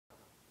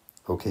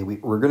Okay,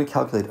 we're going to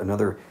calculate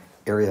another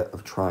area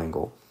of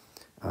triangle,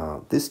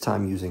 this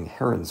time using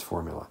Heron's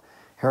formula.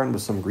 Heron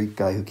was some Greek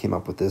guy who came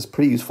up with this.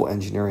 Pretty useful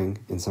engineering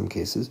in some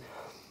cases.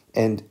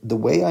 And the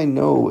way I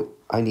know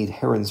I need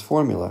Heron's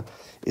formula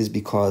is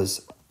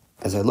because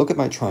as I look at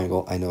my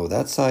triangle, I know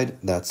that side,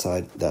 that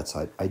side, that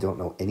side. I don't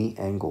know any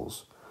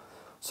angles.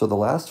 So the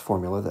last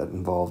formula that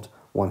involved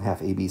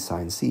 1/2 AB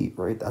sine C,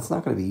 right? That's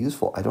not going to be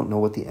useful. I don't know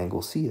what the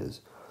angle C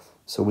is.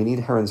 So we need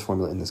Heron's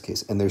formula in this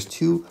case. And there's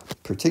two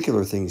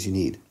particular things you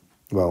need.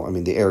 Well, I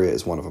mean, the area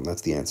is one of them.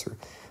 That's the answer.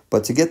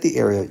 But to get the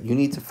area, you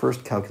need to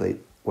first calculate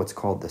what's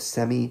called the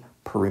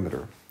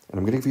semi-perimeter. And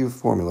I'm going to give you a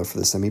formula for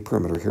the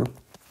semi-perimeter here.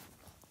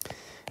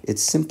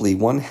 It's simply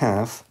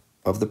 1/2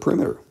 of the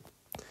perimeter.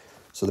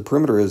 So the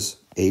perimeter is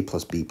A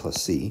plus B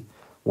plus C.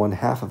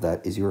 1/2 of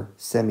that is your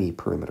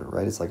semi-perimeter,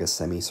 right? It's like a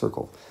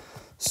semicircle.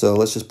 So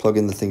let's just plug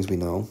in the things we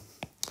know.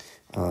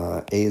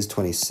 A is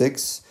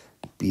 26,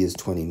 B is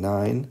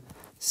 29,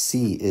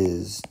 C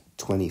is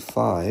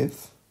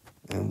 25,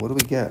 and what do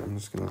we get? I'm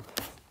just going to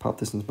pop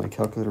this into my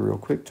calculator real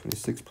quick.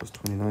 26 plus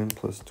 29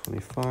 plus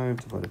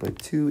 25 divided by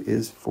 2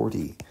 is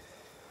 40.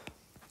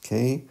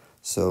 Okay,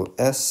 so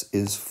S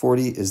is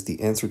 40 is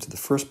the answer to the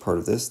first part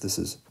of this. This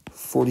is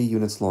 40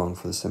 units long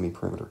for the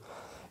semi-perimeter.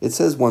 It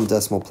says 1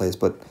 decimal place,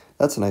 but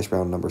that's a nice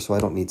round number, so I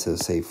don't need to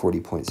say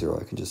 40.0.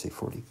 I can just say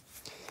 40.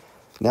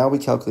 Now we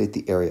calculate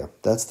the area.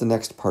 That's the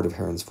next part of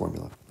Heron's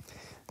formula.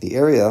 The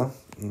area,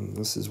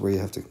 this is where you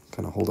have to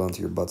kind of hold on to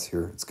your butts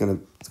here. It's gonna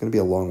be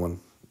a long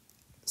one.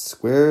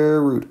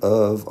 Square root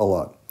of a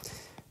lot.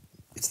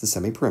 It's the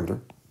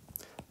semi-perimeter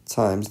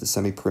times the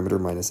semi-perimeter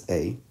minus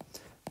A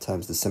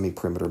times the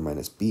semi-perimeter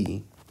minus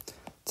B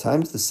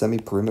times the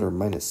semi-perimeter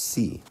minus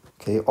C.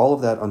 Okay, all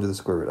of that under the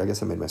square root. I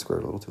guess I made my square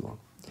root a little too long.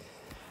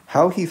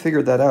 How he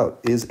figured that out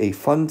is a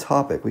fun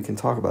topic. We can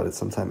talk about it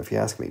sometime if you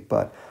ask me,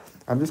 but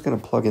I'm just going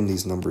to plug in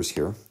these numbers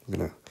here. I'm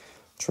going to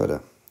try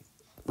to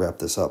wrap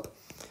this up.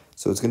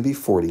 So it's going to be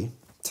 40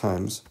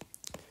 times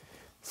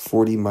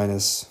 40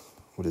 minus,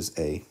 what is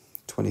A?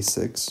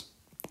 26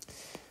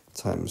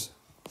 times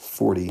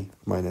 40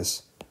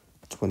 minus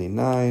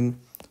 29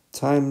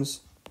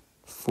 times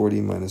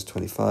 40 minus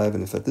 25.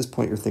 And if at this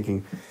point you're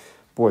thinking,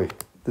 boy,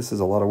 this is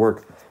a lot of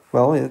work.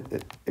 Well,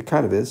 it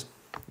kind of is.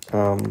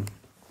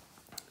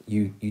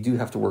 You do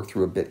have to work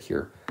through a bit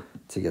here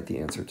to get the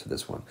answer to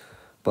this one.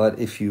 But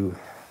if you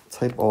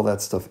type all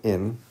that stuff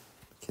in,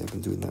 okay, I've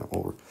been doing that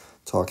while we're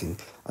talking,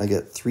 I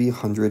get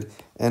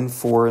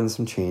 304 and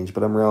some change,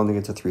 but I'm rounding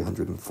it to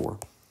 304.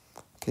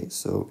 Okay,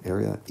 so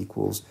area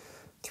equals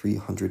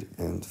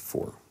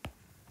 304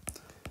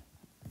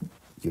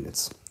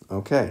 units.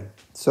 Okay,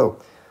 so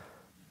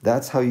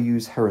that's how you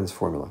use Heron's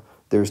formula.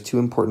 There's two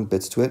important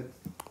bits to it.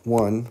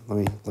 One,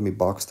 let me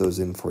box those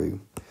in for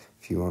you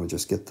if you want to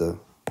just get the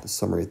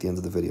summary at the end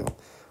of the video.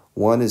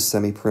 One is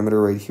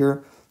semi-perimeter right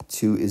here.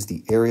 2 is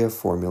the area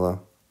formula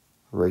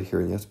right here,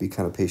 and you have to be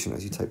kind of patient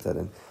as you type that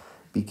in.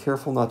 Be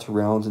careful not to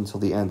round until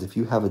the end. If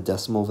you have a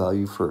decimal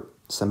value for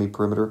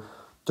semi-perimeter,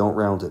 don't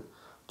round it.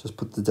 Just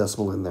put the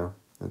decimal in there.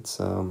 It's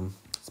the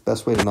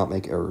best way to not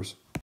make errors.